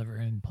before the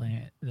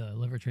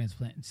liver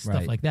transplant and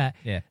stuff like that.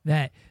 Yeah.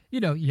 That,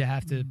 you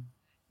have to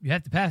you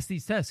have to pass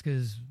these tests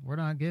because we're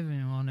not giving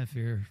you one if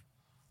you're,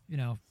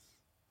 going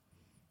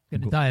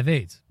to die of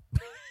AIDS.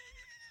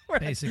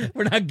 Basically.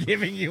 We're not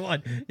giving you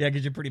one. Yeah,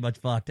 because you're pretty much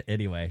fucked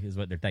anyway, is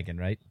what they're thinking,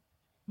 right?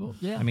 Well,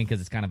 yeah. I mean, because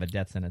it's kind of a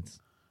death sentence.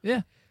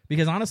 Yeah.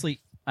 Because honestly,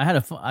 Go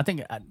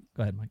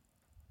ahead, Mike.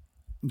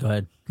 Go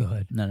ahead.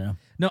 No.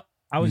 No,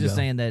 I was You just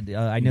go. saying that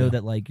I know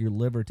that like your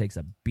liver takes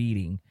a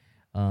beating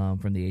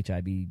from the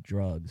HIV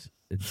drugs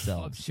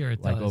itself. I'm sure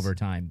it like does. over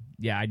time.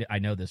 Yeah, I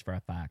know this for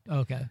a fact.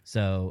 Okay.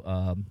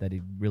 So that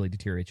it really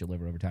deteriorates your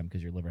liver over time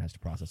because your liver has to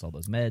process all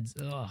those meds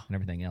Ugh. and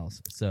everything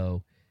else.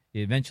 So it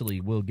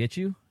eventually will get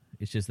you.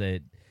 It's just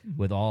that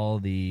with all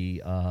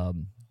the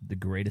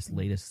greatest,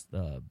 latest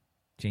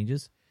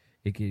changes,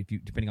 if you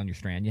depending on your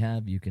strand you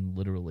have, you can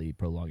literally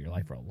prolong your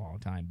life for a long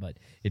time. But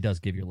it does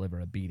give your liver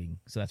a beating.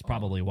 So that's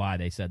probably why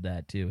they said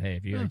that too. Hey,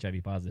 if you're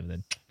HIV positive,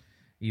 then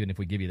even if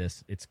we give you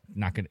this, it's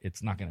not gonna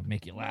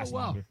make you last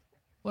longer.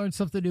 Learn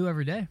something new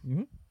every day.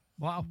 Mhm.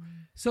 Wow.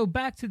 So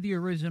back to the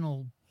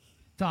original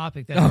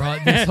topic that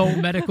brought this whole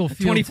medical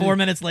field. 24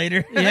 minutes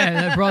later. Yeah,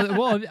 that brought.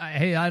 Well,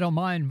 hey, I don't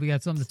mind. We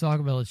got something to talk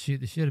about. Let's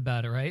shoot the shit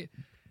about it, right?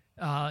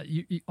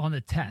 You on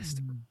the test.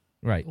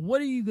 Right. What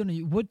do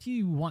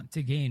you want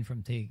to gain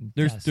from taking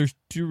tests?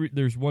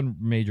 There's one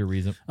major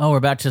reason. Oh,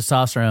 we're back to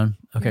testosterone.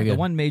 Okay, The good.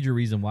 one major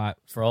reason why.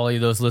 For all of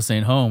those listening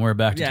at home, we're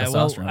back to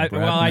testosterone. Brad.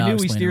 I Now knew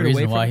we explain the steered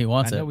reason away why from he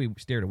wants I know it. we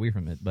steered away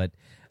from it, but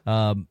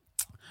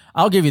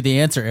I'll give you the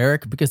answer,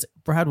 Eric, because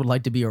Brad would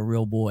like to be a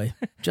real boy,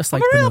 just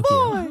like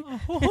Pinocchio. I'm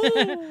a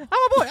boy.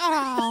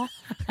 Oh.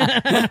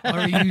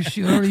 Are you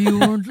sure you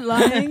weren't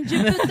lying,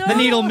 The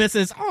needle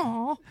misses.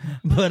 Oh,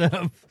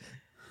 but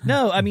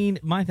no. I mean,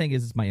 my thing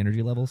is my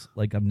energy levels.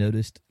 Like I've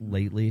noticed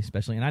lately,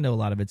 especially, and I know a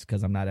lot of it's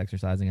because I'm not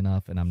exercising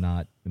enough, and and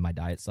my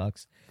diet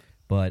sucks.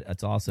 But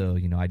it's also,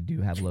 I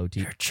do have low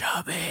T. You're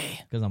chubby.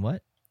 Because I'm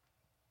what?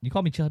 You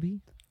call me chubby?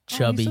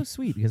 Chubby. Oh, he's so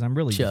sweet because I'm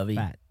really Chubby.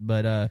 just fat.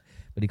 But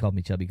he called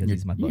me chubby because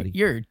he's my buddy.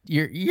 You're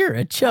a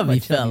My chubby chubby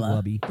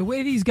fella. wubby. The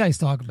way these guys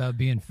talk about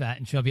being fat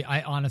and chubby,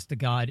 honest to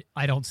God,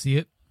 I don't see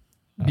it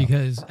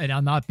because, and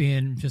I'm not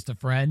being just a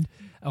friend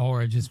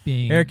or just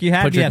being. Eric, you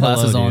have Put to your hello,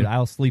 glasses dude. on.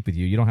 I'll sleep with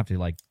you. You don't have to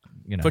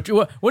But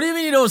what do you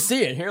mean you don't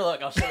see it? Here,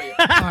 look, I'll show you.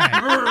 All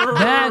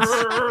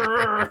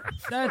right.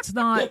 That's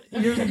not.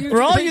 You're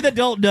For all you that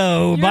don't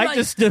know, Mike like-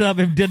 just stood up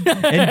and did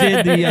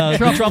the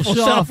truffle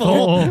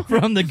shuffle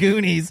from the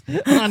Goonies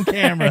on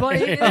camera.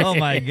 But- Oh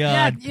my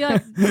god! Yeah,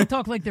 they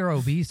talk like they're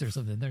obese or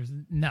something.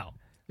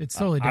 It's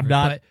totally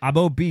different. I'm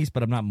obese,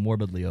 but I'm not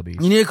morbidly obese.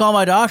 You need to call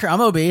my doctor.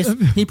 I'm obese.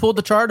 He pulled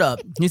the chart up.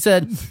 He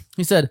said,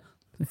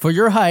 for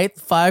your height,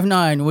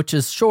 5'9", which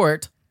is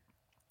short,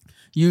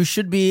 you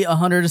should be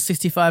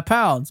 165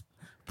 pounds.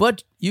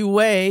 But you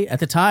weigh, at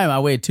the time I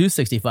weighed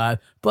 265,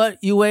 but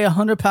you weigh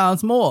 100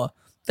 pounds more.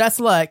 That's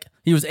like,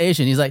 he was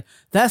Asian. He's like,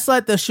 that's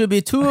like there should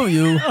be two of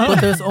you,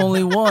 but there's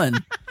only one.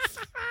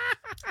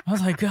 I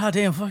was like, God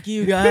damn, fuck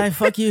you, guy.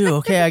 Fuck you.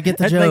 Okay, I get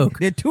the That's joke. like,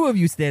 there are two of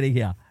you standing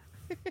here.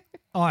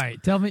 All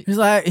right, tell me. He's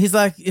like,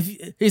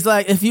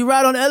 if you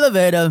ride on an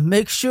elevator,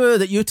 make sure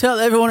that you tell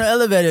everyone in the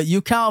elevator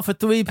you count for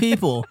 3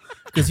 people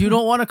because you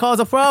don't want to cause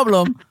a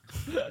problem.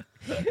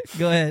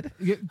 Go ahead.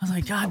 I was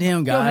like, God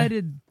damn, guy. Go ahead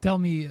and tell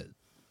me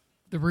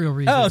the real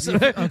reason. Oh, so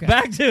Okay.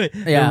 back to it.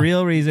 Yeah. The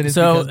real reason is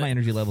So- because my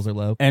energy levels are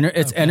low.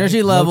 It's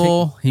energy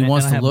level. He And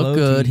wants I to have look low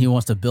good. T, He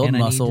wants to build and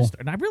muscle.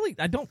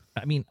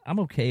 I'm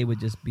okay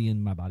with just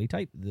being my body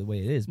type the way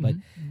it is, but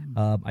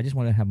I just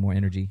want to have more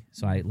energy.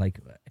 So I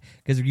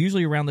because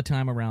usually around the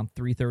time around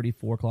 3:30,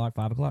 4 o'clock,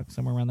 5 o'clock,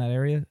 somewhere around that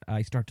area,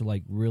 I start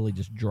to really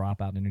just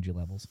drop out energy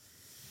levels.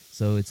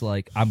 So it's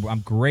like I'm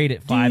great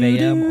at 5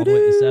 a.m. all the way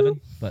to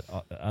 7, but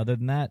other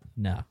than that,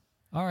 no.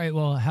 All right,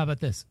 well, how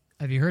about this?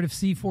 Have you heard of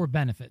C4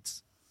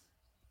 Benefits?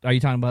 Are you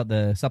talking about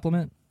the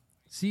supplement?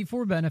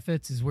 C4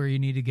 Benefits is where you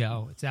need to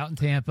go. It's out in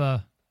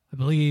Tampa, I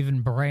believe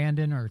in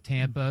Brandon or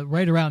Tampa,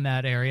 right around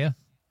that area.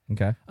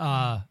 Okay.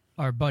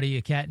 Our buddy,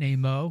 A Cat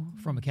Named Mo,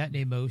 from A Cat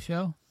Named Mo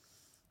show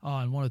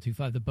on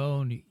 102.5 The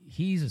Bone,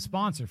 he's a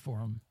sponsor for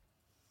him,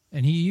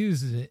 and he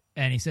uses it,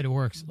 and he said it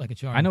works like a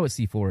charm. I know what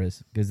C4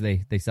 is because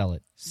they sell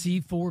it.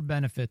 C4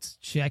 Benefits.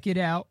 Check it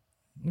out.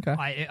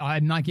 Okay.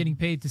 I'm not getting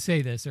paid to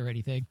say this or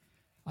anything.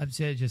 I'm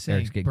just saying,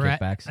 Eric's getting Brad,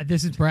 kickbacks.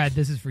 this is Brad.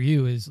 This is for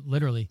you. Is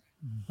literally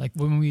like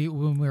when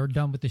we're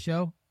done with the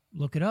show,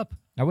 look it up.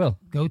 I will.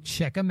 Go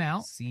check them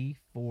out.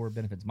 C4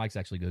 benefits. Mike's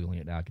actually Googling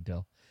it now, I can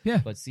tell. Yeah.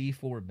 But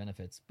C4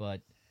 benefits.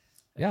 But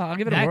yeah, I'll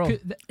give it a whirl.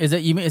 Is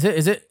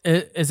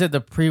it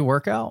the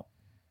pre-workout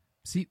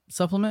See,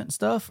 supplement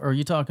stuff, or are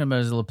you talking about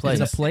as a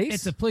place? It's a place?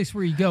 it's a place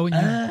where you go and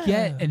you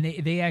get, and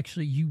they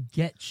actually you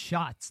get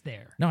shots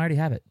there. No, I already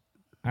have it.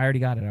 I already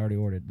got it. I already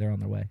ordered. They're on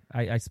their way.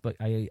 I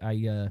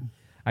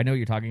know what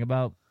you're talking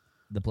about,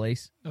 the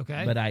place.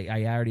 Okay. But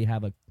I already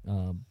have a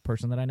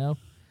person that I know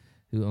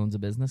who owns a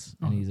business,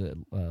 and he's a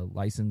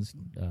licensed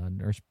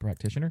nurse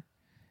practitioner,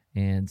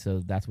 and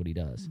so that's what he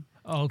does.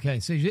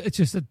 Okay, so it's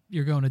just that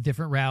you're going a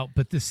different route,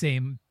 but the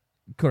same.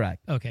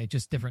 Correct. Okay,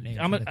 just different names.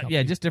 for the company.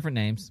 Yeah, just different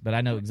names, but I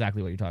know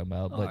exactly what you're talking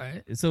about. All But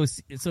right.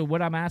 so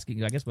what I'm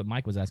asking, I guess what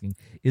Mike was asking,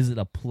 is it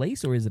a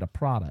place or is it a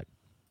product?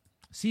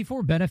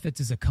 C4 Benefits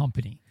is a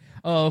company.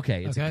 Oh,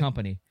 okay. It's a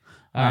company.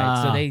 All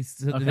right.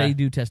 So they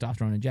do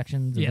testosterone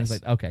injections and things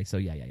like. Okay. So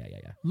yeah.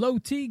 Low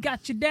T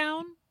got you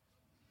down.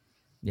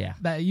 Yeah.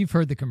 You've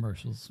heard the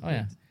commercials.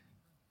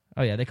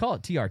 Oh yeah. They call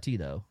it TRT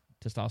though,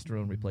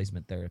 testosterone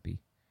replacement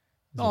therapy.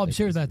 I'm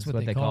sure that's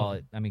what they call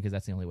it. I mean, because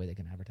that's the only way they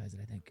can advertise it.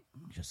 I think.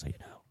 Just so you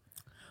know.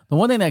 The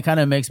one thing that kind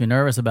of makes me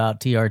nervous about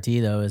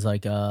TRT though is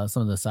like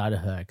some of the side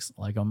effects.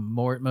 Like I'm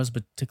most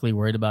particularly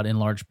worried about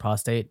enlarged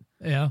prostate.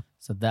 Yeah.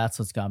 So that's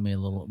what's got me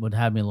would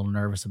have me a little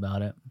nervous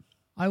about it.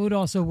 I would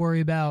also worry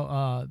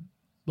about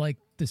like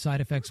the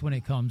side effects when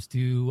it comes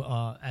to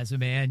as a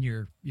man,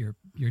 your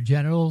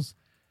genitals,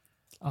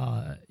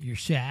 your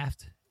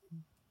shaft.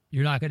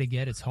 You're not going to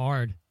get as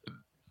hard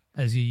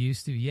as you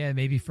used to. Yeah,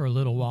 maybe for a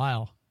little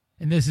while.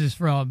 And this is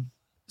from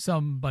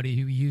somebody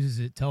who uses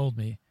it told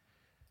me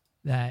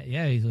that,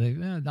 he's like,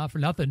 not for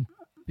nothing.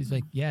 He's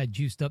like,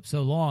 juiced up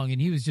so long.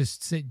 And he was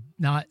just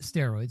not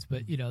steroids,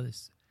 but,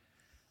 this.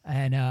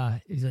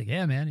 And he's like,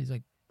 yeah, man. He's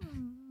like,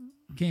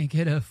 can't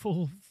get a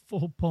full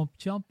pump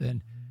jump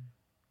in.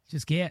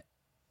 Just can't.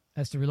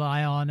 Has to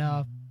rely on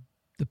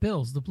the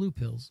pills, the blue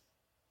pills.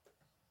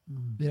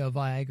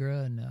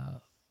 Viagra and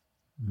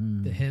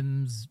the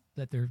Hims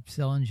that they're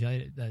selling,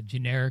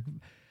 generic.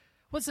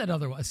 What's that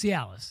other one?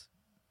 Cialis.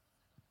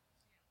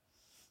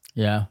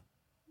 Yeah.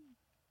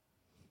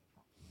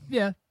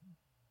 Yeah.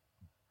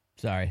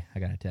 Sorry, I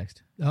got a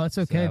text. Oh, it's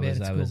okay,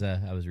 man.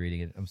 I was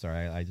reading it. I'm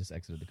sorry. I just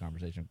exited the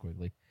conversation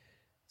quickly.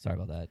 Sorry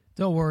about that.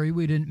 Don't worry,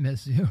 we didn't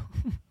miss you.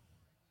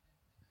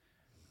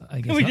 I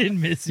guess we didn't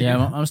miss you.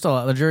 Yeah, I'm still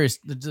out.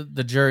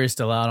 The jury's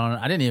still out on it.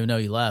 I didn't even know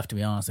you left, to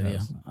be honest with you.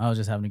 I was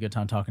just having a good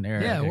time talking to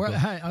Eric. Yeah, Okay,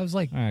 cool. I was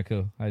like, all right,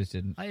 cool. I just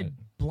didn't. I had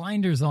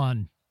blinders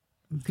on.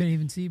 Couldn't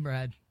even see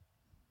Brad.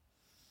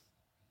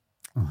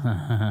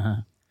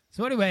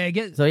 So anyway, I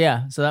get. So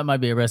that might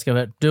be a risk of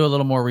it. Do a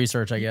little more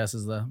research, I guess,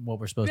 is what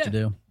we're supposed to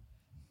do.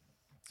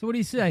 So what do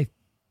you say?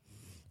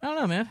 I don't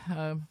know,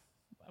 man.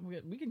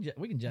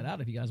 We can jet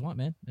out if you guys want,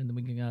 man, and then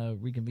we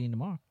can reconvene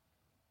tomorrow.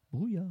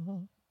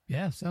 Booyah!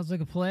 Yeah, sounds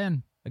like a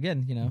plan.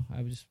 Again,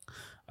 I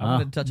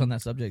wanted to touch on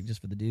that subject just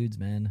for the dudes,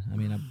 man. I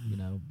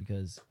mean,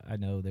 because I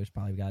know there's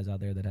probably guys out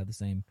there that have the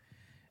same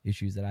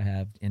issues that I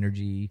have,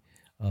 energy,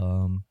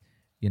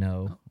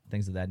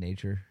 things of that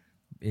nature.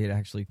 It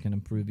actually can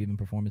improve even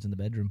performance in the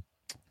bedroom.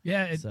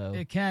 Yeah,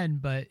 it can,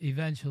 but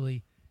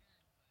eventually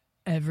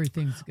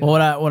everything's good.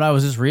 Well, what I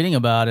was just reading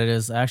about it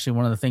is actually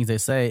one of the things they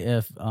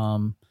say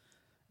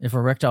if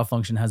erectile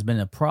function has been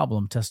a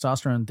problem,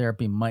 testosterone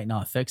therapy might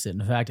not fix it.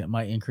 In fact, it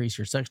might increase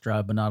your sex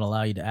drive but not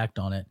allow you to act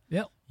on it.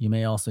 Yep. You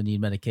may also need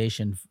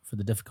medication for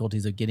the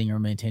difficulties of getting or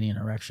maintaining an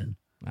erection.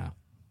 Wow.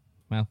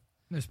 Well,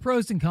 there's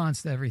pros and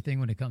cons to everything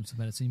when it comes to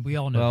medicine. We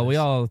all know. Well, we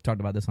all talked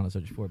about this on the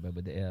subject before, but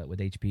with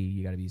HP,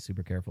 you got to be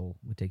super careful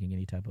with taking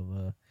any type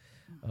of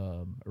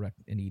an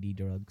ED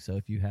drug. So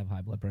if you have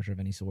high blood pressure of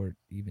any sort,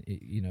 even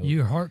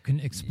your heart can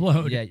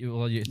explode. Yeah, you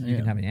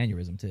can have an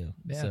aneurysm too.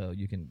 Yeah. So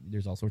you can.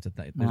 There's all sorts of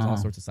all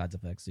sorts of side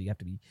effects. So you have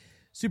to be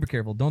super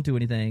careful. Don't do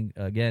anything.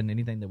 Again,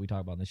 anything that we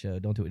talk about on the show,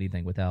 don't do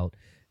anything without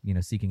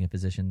seeking a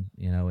physician,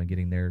 and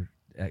getting their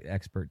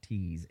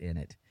expertise in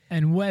it.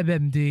 And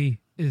WebMD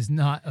is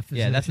not a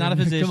physician. Yeah, that's not a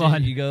physician. Come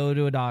on. You go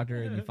to a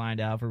doctor and you find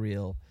out for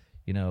real,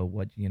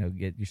 what,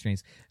 get your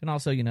strains. And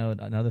also,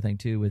 another thing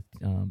too with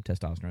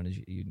testosterone is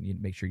you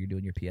make sure you're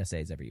doing your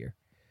PSAs every year.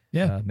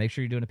 Yeah. Make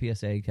sure you're doing a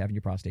PSA, having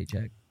your prostate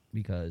checked,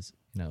 because,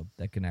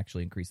 that can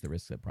actually increase the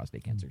risk of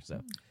prostate cancer.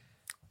 So,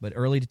 but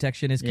early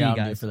detection is key, guys.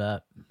 I'm good for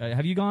that.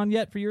 Have you gone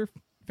yet for your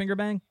finger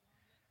bang?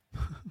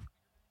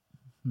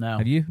 No.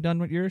 Have you done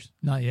yours?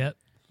 Not yet.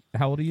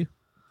 How old are you?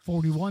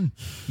 41.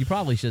 You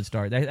probably should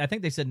start. I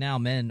think they said now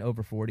men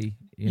over 40,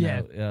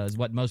 is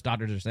what most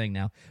doctors are saying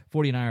now.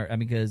 49,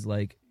 because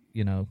like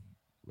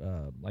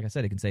I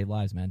said, it can save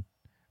lives, man.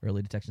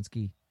 Early detection's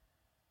key.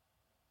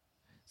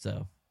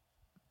 So.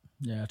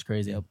 Yeah, it's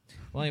crazy. Yep.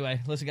 Well,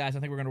 anyway, listen, guys, I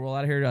think we're going to roll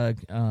out of here.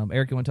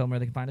 Eric, you want to tell them where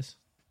they can find us?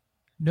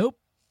 Nope.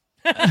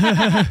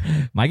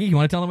 Mikey, you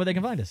want to tell them where they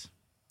can find us?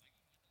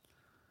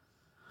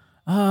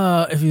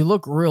 If you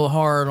look real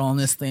hard on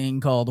this thing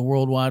called the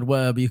World Wide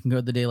Web, you can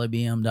go to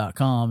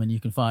thedailybm.com and you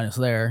can find us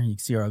there. You can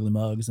see our ugly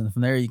mugs. And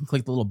from there, you can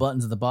click the little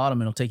buttons at the bottom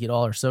and it'll take you to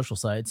all our social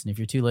sites. And if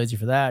you're too lazy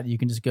for that, you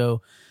can just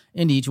go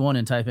into each one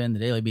and type in the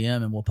Daily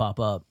BM and we'll pop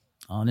up.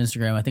 On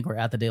Instagram, I think we're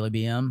at the Daily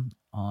BM.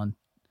 On,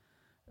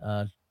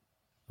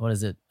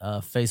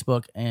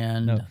 Facebook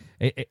and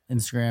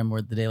Instagram, we're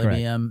at the Daily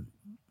BM.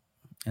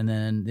 And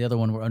then the other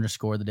one, we're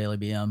 _ the Daily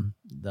BM,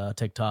 the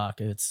TikTok.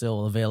 It's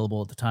still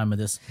available at the time of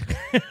this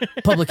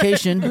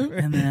publication.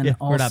 And then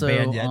we're not also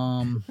banned yet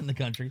in the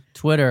country.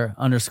 Twitter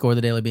 _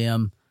 the Daily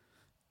BM.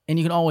 And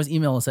you can always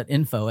email us at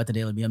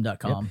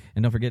info@thedailybm.com. Yep.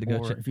 And don't forget to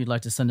go check. If you'd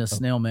like to send us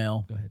snail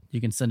mail, go ahead.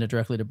 You can send it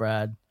directly to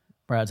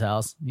Brad's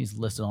house. He's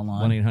listed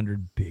online.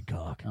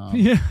 1-800-BIG-COCK.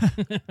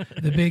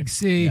 The big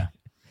C. Yeah.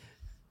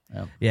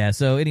 Yep. Yeah.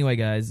 So anyway,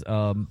 guys,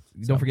 don't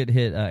forget to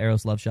hit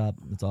Eros Love Shop.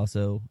 It's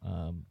also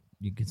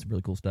you can get some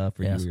really cool stuff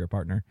for you or your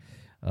partner.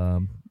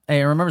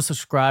 Hey, remember to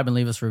subscribe and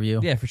leave us a review.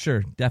 Yeah, for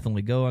sure.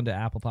 Definitely go onto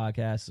Apple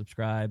Podcasts,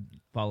 subscribe,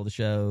 follow the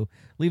show,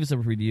 leave us a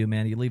review,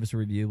 man. You leave us a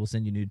review, we'll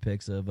send you nude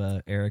pics of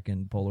Eric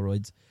and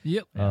Polaroids.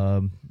 Yep.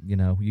 You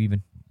know, you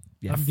even.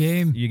 Yeah. I'm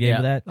game. You game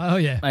for that? Oh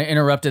yeah. I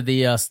interrupted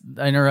the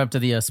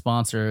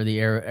sponsor, the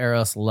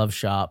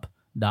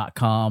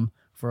erosloveshop.com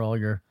for all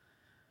your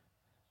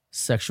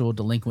sexual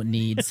delinquent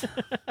needs.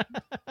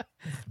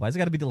 Why's it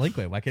got to be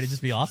delinquent? Why can't it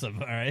just be awesome?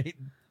 All right.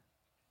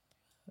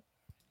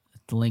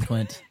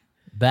 Delinquent,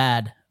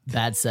 bad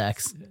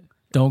sex.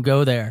 Don't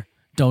go there.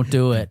 Don't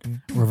do it.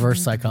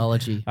 Reverse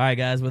psychology. All right,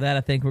 guys. With that,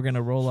 I think we're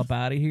gonna roll up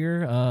out of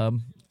here.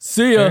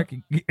 See ya. Eric,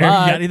 you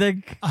got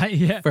anything?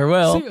 Yeah.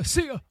 Farewell.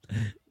 See ya.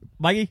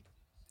 Mikey?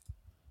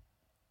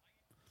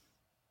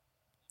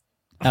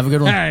 Have a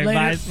good one. All right, Later.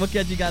 bye. We'll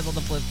catch you guys on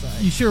the flip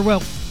side. You sure will.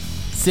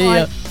 See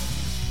ya.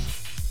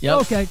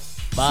 Yep. Okay.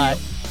 Bye.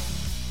 See ya.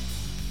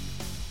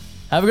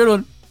 Have a good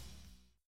one.